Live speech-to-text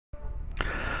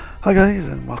Hi guys,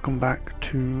 and welcome back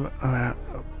to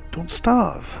Don't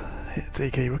Starve. It's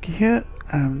AK Rookie here,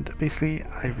 and basically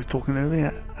I was talking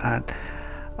earlier and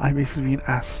I basically been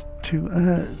asked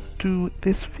to do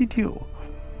this video.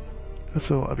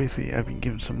 So I've been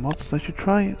given some mods I should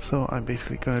try, so I'm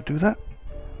basically going to do that.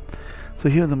 So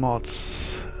here are the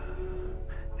mods.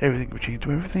 Everything will change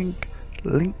to everything.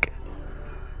 Link,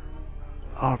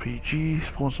 RPG,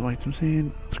 spawn some items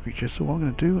in, Screecher. So what I'm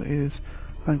going to do is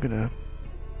I'm going to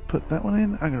put that one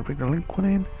in, I'm going to bring the link one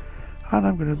in, and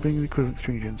I'm going to bring the equivalent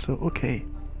exchange in. So okay,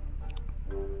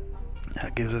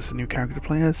 that gives us a new character to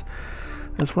play as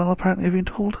well, apparently I've been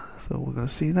told, so we're going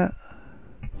to see that.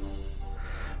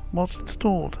 Mods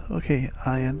installed, okay,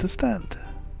 I understand.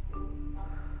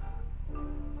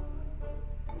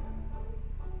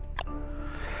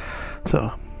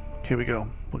 So here we go,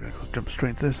 we're going to go jump straight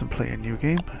into this and play a new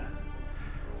game.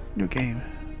 New game.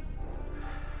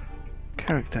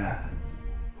 Character.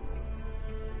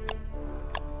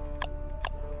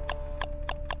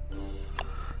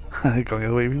 Going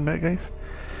away with that, guys.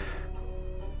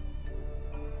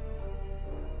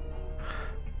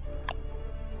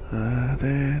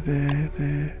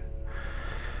 There.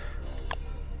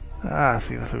 Ah,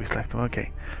 see, that's how we select them.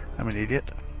 Okay, I'm an idiot.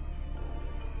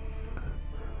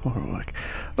 More work.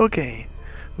 Okay,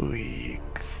 so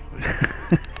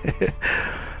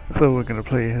we're gonna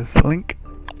play as Link.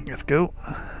 Let's go,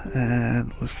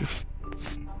 and let's just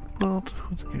what's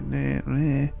a good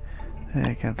name?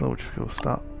 Cancel. We'll just go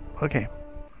start. Okay.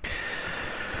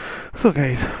 So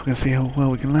guys, we're gonna see how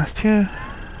well we can last here.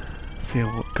 See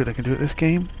how good I can do at this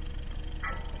game.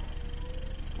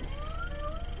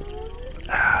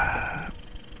 And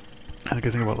the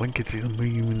good thing about Link is he's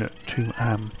immune to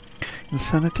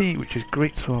insanity, which is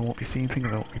great, so I won't be seeing things,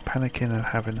 I won't be panicking and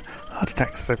having heart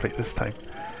attacks as I play this time.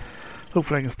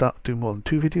 Hopefully I can start doing more than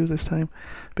 2 videos this time.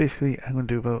 Basically I'm going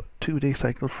to do about 2-day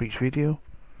cycle for each video.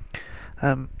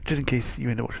 Just in case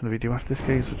you end up watching the video after this,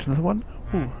 guys, which another one.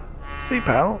 Ooh. Say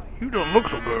pal, you don't look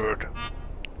so good.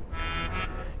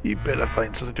 You better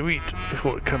find something to eat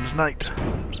before it comes night.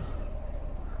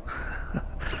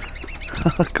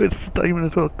 Good, it's diamond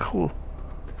as well, cool.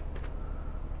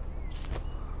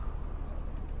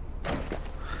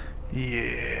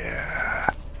 Yeah.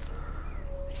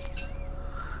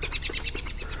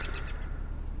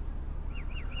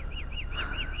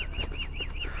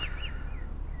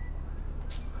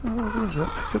 Oh, what is that?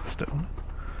 Pick up stone.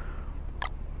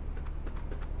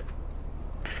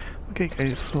 Okay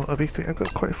guys, so basically I've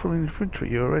got quite a full inventory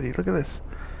here already. Look at this.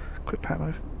 Quick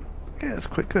hammer. Yeah, it's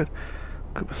quite good.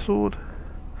 Got a sword.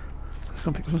 Let's go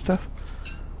and pick some stuff.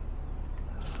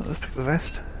 So let's pick the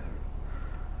vest.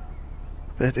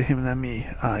 Better him than me,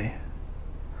 aye.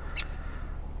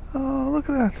 Oh, look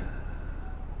at that.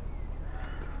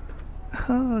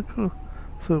 Ah, cool.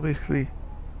 So basically,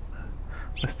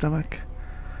 my stomach.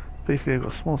 Basically I've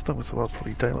got a small stomach, so I'll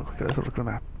probably die a lot quicker. Let's have a look at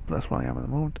the map. That's where I am at the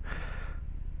moment.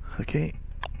 Okay,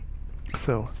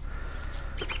 so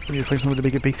we need to find someone to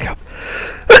make a base camp.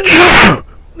 Oh,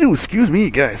 excuse me,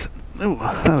 guys. Oh,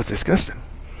 that was disgusting.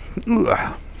 Ooh,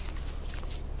 I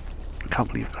can't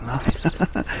believe it now.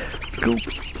 Cool.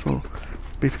 So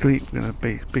basically, we're gonna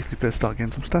better start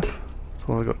getting some stuff.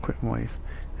 So I got quick wise.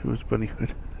 Who was Bunny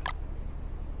Hood?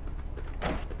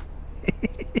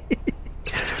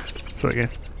 Sorry,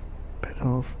 guys.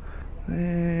 Petals.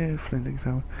 Flint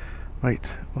exam. Right,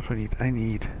 what do I need? I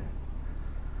need...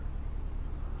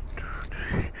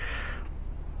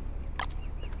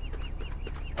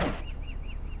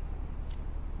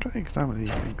 Try to examine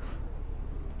these things.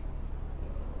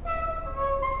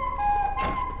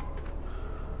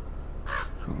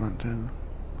 Lantern.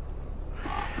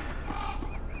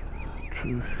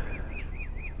 Truth.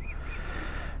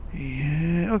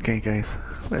 Yeah, okay guys.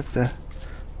 Let's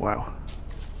wow.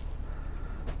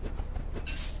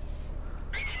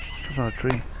 Another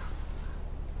tree.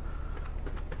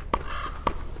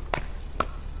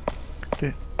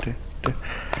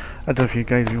 I don't know if you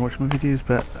guys have been watching my videos,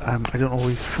 but I don't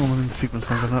always film them in the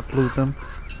sequence I'm going to upload them.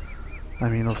 I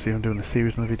mean, obviously I'm doing a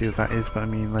series on the videos, that is, but I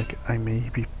mean, like, I may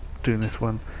be doing this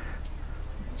one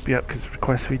be up because it's a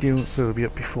request video, so it'll be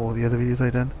up before the other videos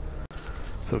I've done.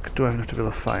 So do I have enough to build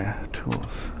a fire?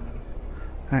 Tools.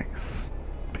 Axe.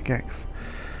 Pickaxe.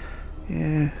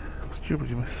 Yeah. What's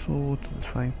durability? My sword, that's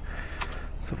fine.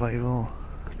 Survival.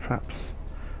 Traps.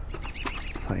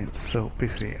 Science. So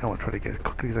basically I want to try to get as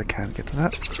quickly as I can get to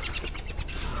that.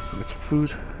 Get some food.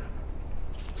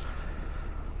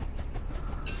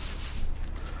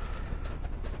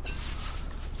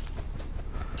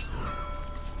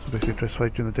 So basically try to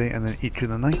survive during the day and then eat during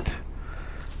the night.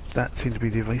 That seems to be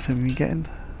the advice I've been getting.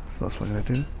 So that's what I'm going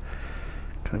to do.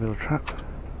 Can I build a trap?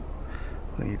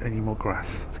 I need more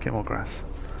grass. Let's get more grass.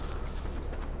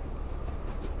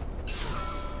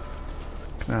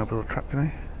 Can I build a trap, can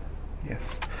I? Yes.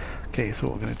 Okay, so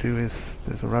what we're going to do is,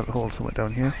 there's a rabbit hole somewhere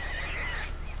down here.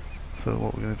 So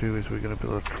what we're going to do is we're going to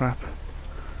build a trap.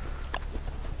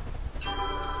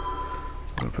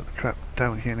 We're going to put the trap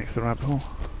down here next to the rabbit hole.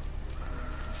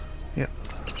 Yep.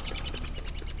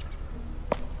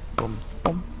 Boom,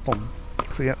 boom, boom.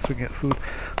 So yeah, so we can get food.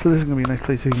 So this is going to be a nice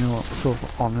place here, you know, sort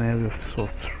of on an area of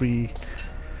sort of 3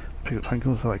 pick up pine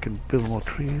cones so I can build more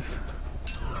trees.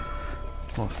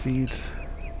 More seeds.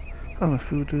 How's my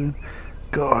food doing?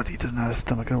 God, he doesn't have a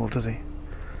stomach at all, does he?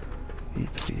 He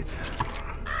eats seeds.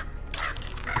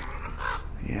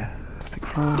 Yeah, big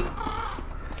flower.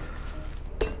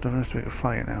 Don't have to make a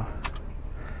fire now.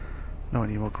 No, I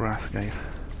need more grass, guys.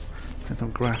 And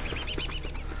some grass.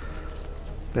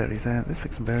 Berries there. Let's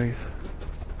pick some berries.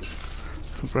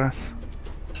 Some grass.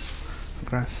 Some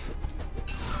grass.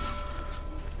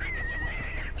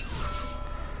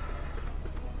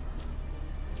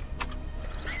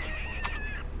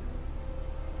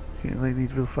 Okay, they need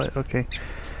to build fire. Okay.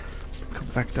 Come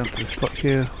back down to the spot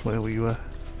here where we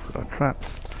put our traps.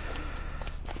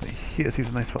 So here seems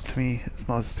a nice spot to me. It's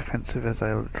not as defensive as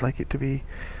I would like it to be,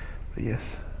 but yes.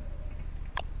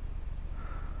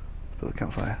 Build a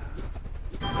campfire.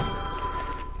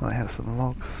 And I have some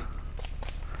logs.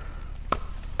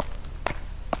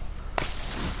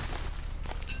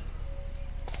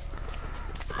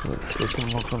 So let's throw some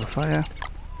logs on the fire.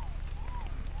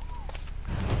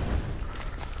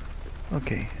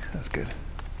 Okay, that's good.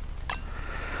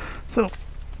 So,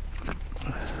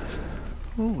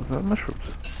 oh, is that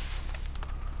mushrooms?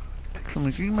 Pick some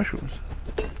green mushrooms.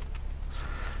 Okay,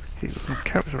 there's some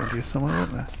carrots around here somewhere,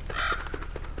 aren't there?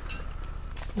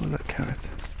 What was that carrot?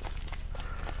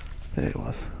 There it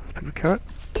was. Let's pick the carrot.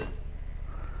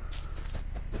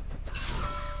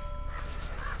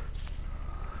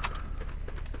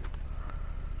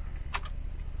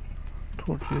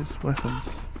 Torches, weapons,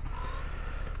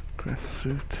 grass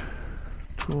suit,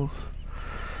 tools.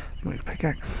 Make a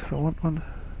pickaxe if I want one.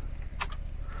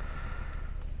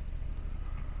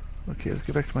 Okay, let's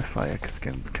get back to my fire because it's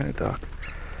getting kind of dark.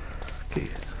 Okay,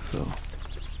 so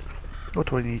what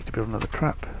do I need to build another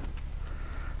trap?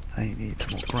 I need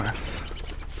some more grass.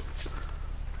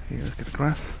 Okay, let's get the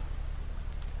grass.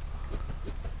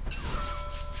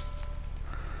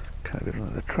 Can I build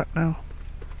another trap now?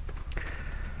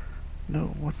 No,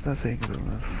 what's that saying? Build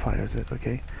another fire, is it?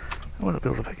 Okay, I want to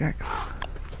build a pickaxe.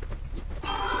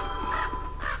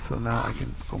 So now I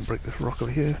can go and break this rock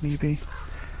over here if need be.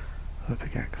 A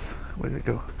pickaxe. Where did it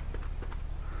go?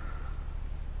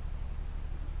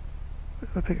 Where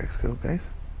did my pickaxe go, guys?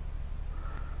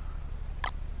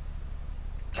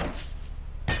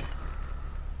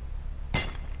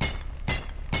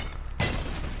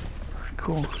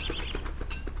 Cool.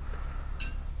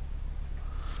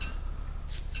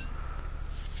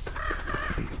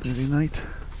 Okay, it's nearly night.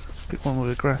 Pick one with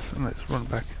the grass and let's run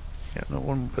back. Yeah, no,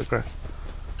 one with the grass.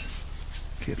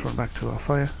 Okay, let's run back to our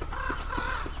fire.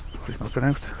 It's not going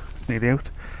out. It's nearly out.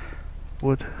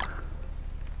 Wood.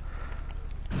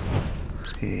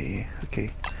 Yeah,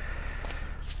 okay.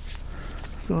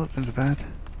 So not too bad.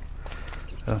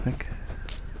 I don't think.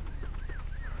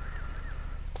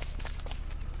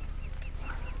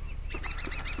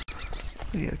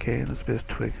 Yeah, okay, there's a bit of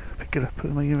twig. Pick it up, put it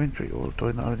in my inventory, or do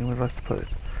I not have anywhere else to put it?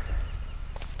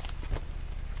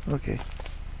 Okay.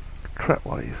 Trap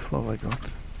wise, what have I got?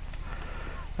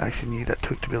 I actually need that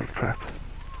twig to build a trap.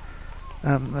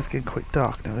 That's getting quite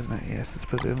dark now, isn't it? Yes, let's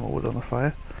put a bit more wood on the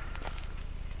fire.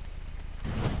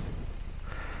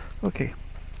 Okay.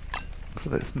 So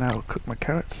let's now cook my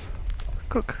carrots.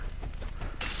 Cook.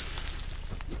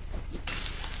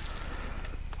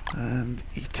 And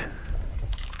eat.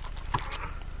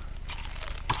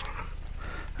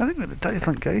 I think we're gonna die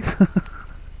something, guys.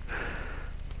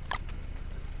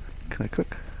 Can I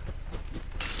cook?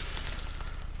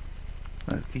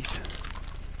 Let's eat.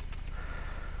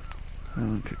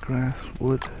 And get grass,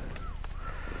 wood.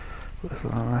 What's the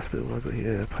last bit? What I've got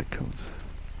here? Pine cones.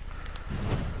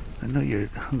 I know you're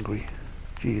hungry.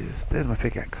 Jesus, there's my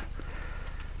pickaxe.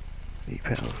 Eat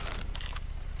petals.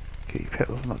 Okay,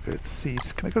 petals not good.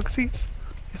 Seeds. Can I cook seeds?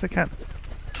 Yes, I can.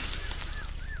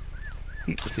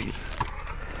 Eat the seeds.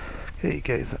 Okay,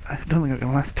 guys, I don't think I'm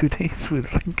gonna last 2 days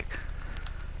with Link.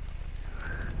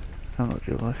 I'm not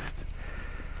joking.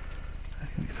 I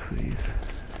can use for these.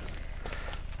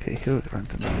 Okay, hero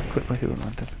lantern. Let's equip my hero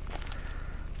lantern.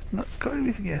 Not got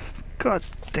everything, yes. God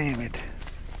damn it.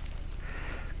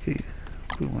 Okay,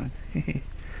 boomerang.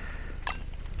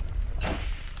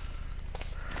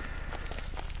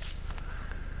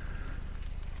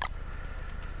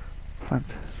 Plant.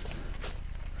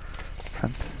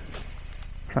 Plant.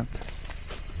 Plant.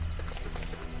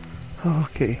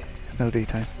 Okay, it's now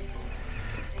daytime.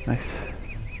 Nice.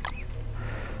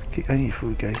 Okay, I need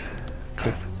food, guys.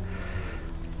 Cook.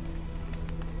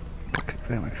 Cook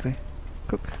them, actually.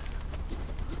 Cook.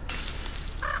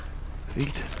 Let's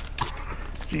eat.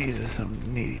 Jesus,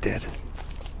 I'm nearly dead.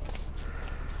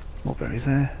 More berries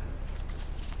there.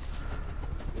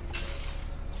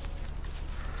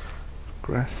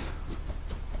 Grass.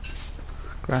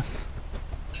 Grass.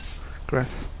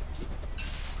 Grass.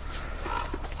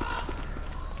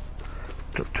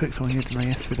 Dropped twigs on here, didn't I?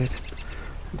 Yes, we did.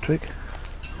 Good twig.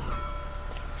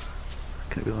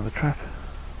 Can it be on the trap?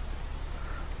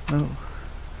 No.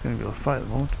 It's going to be on fire at the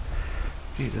moment.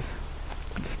 Jesus.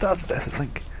 I'm going to starve to death, I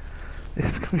think.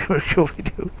 This is going to be a short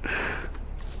video.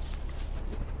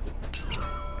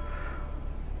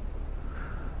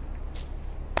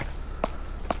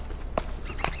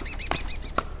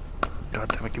 God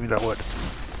damn it, give me that wood.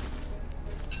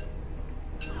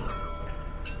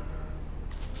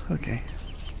 Okay.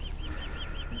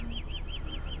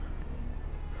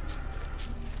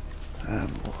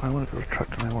 I want to build a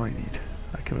tractor now. What I need.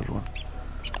 I can build one.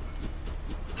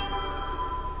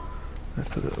 Let's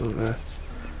put it over.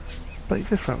 Like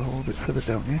this rabbit hole a bit further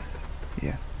down, yeah?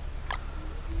 Yeah.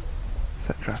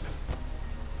 Set trap.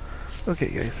 Okay,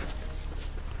 guys.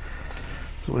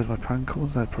 So where's my pine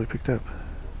cones that I probably picked up?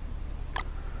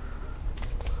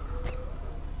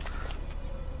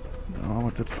 No, I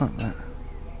want to plant that.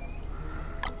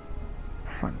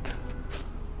 Plant.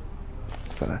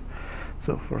 Better.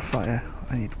 So for a fire,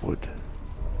 I need wood.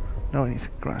 No, I need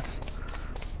some grass.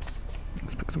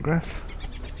 Let's pick some grass.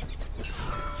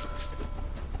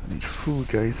 I need food,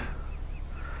 guys.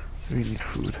 We need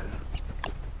food.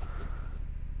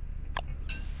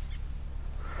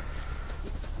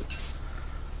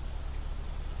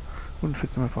 Wouldn't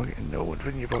fit in my pocket. No, wouldn't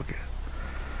fit in your pocket.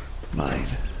 Mine.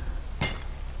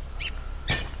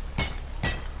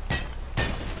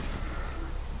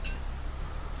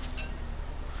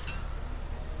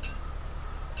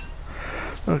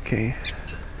 Okay.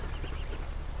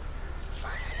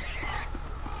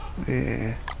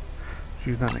 Yeah.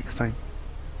 Use that next time.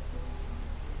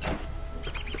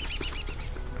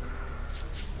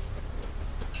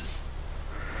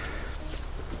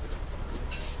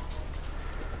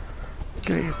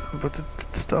 Guys, I'm about to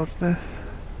start this.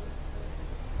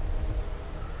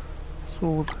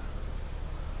 Sword.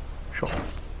 Shop.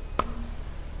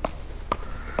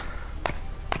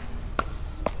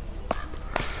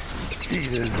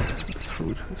 Jesus, it's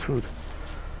food, it's food.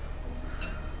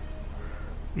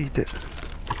 Eat it.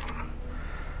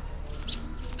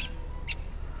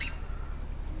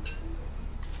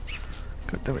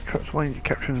 God damn it, traps, why aren't you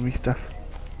capturing me stuff?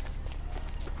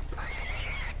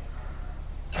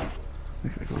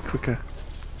 Make it go quicker.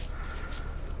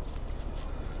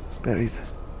 Berries.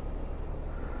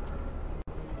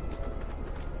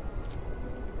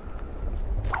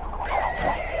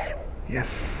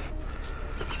 Yes.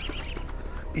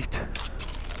 Eat.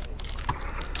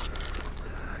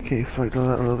 Okay, so I do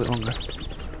that a little bit longer.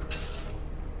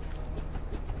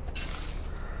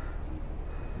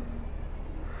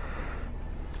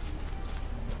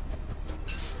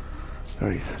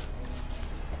 Berries.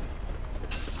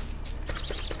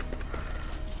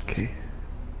 Okay.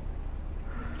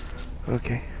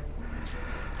 Okay.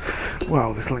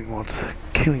 Wow, this link mod's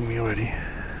killing me already.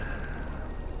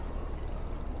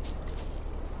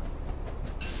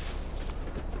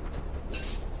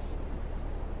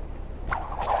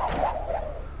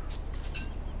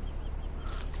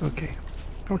 Okay,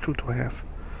 how much wood do I have?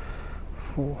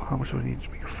 4. How much do I need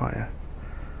to make a fire?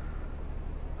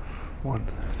 1,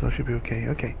 so I should be okay.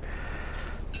 Okay.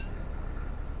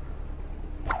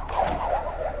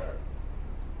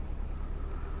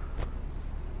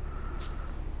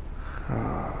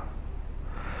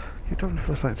 Keep talking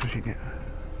for a science machine yet?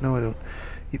 No, I don't.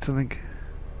 Eat something.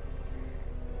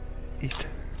 Eat.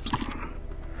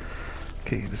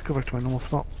 Okay, let's go back to my normal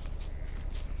spot.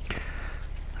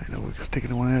 I know we're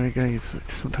sticking in one area, guys, which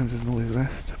sometimes isn't always the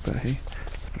best, but hey,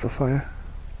 let's build a fire.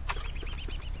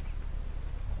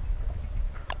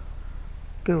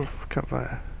 Build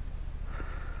campfire.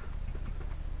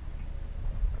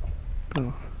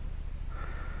 Build.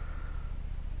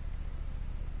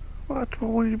 What?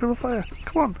 Why did you build a fire?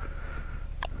 Come on!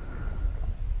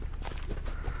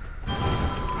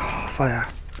 Oh, fire.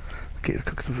 Okay, let's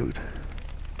cook some food.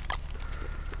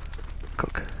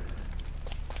 Cook.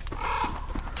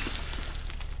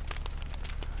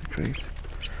 Trees.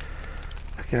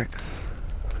 Pickaxe.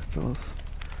 Tools.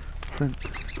 Flint.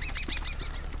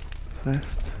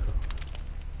 Vest.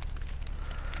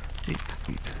 Eat,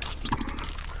 eat.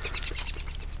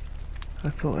 I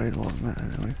thought I'd want that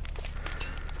anyway.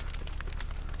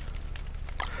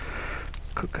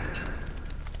 Cook.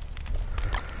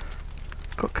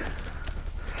 Cook.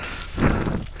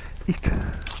 Eat.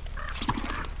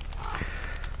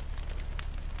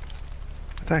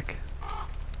 Attack.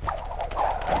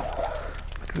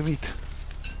 Look at the meat.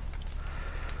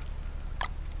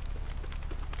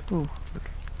 Ooh,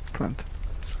 plant.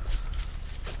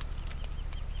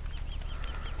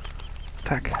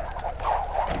 Attack.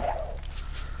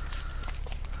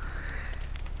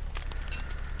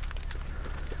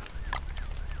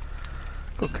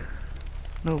 Cook.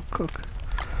 No, cook.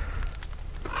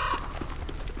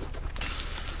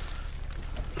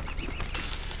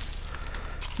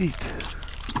 Eat.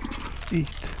 Eat.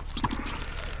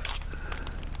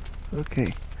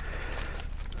 Okay.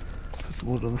 Put some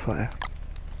wood on the fire.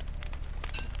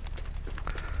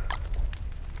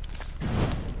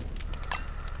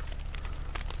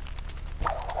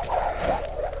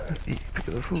 Let's eat. Pick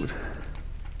up the food.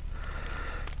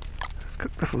 Let's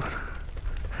cook the food.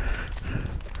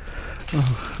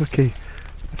 Oh, okay.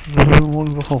 This is a little more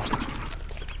involved.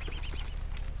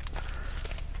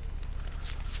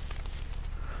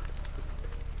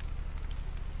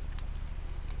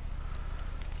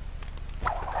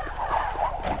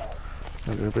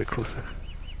 I'll go a bit closer.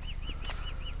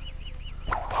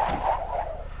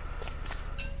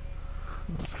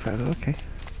 That's a feather, okay.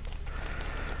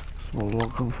 Small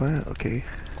log on fire, okay.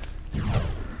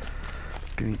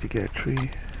 Gonna need to get a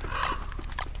tree.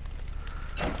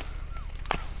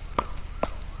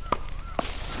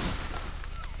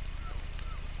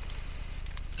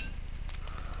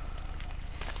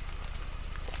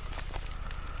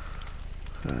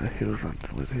 Hill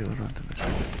Rant, where's Hill Rant in this?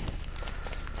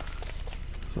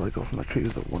 So I got from that tree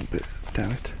was that one bit,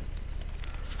 damn it.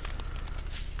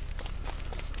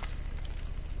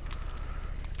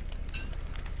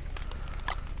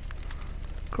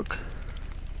 Cook.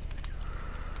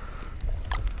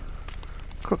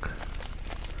 Cook.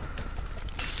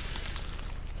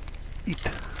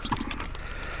 Eat.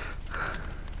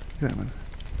 Examine.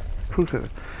 Fruit feather.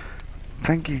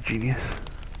 Thank you, genius.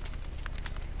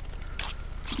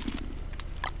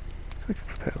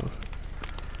 Petals.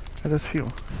 Add as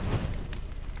fuel.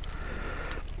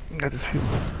 Add as fuel.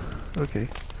 Okay.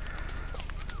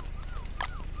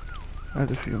 Add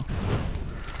as fuel.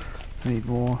 I need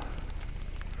more.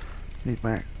 Need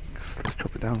max. Let's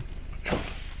chop it down. Chop.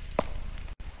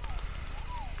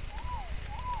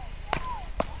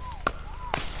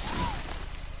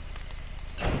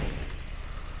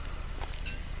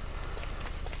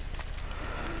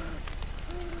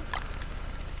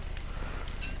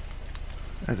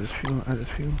 Add as fuel, add as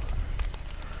fuel.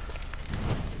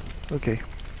 Okay.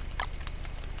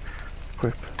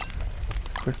 Equip.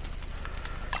 Equip.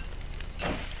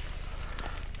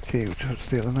 Okay, we'll just have to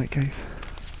stay all night, guys.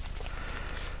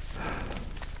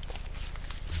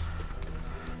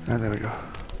 And there we go.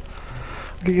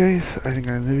 Okay guys, I think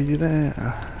I'm going to leave you there.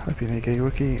 I've been AK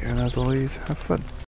Rookie, and as always, have fun.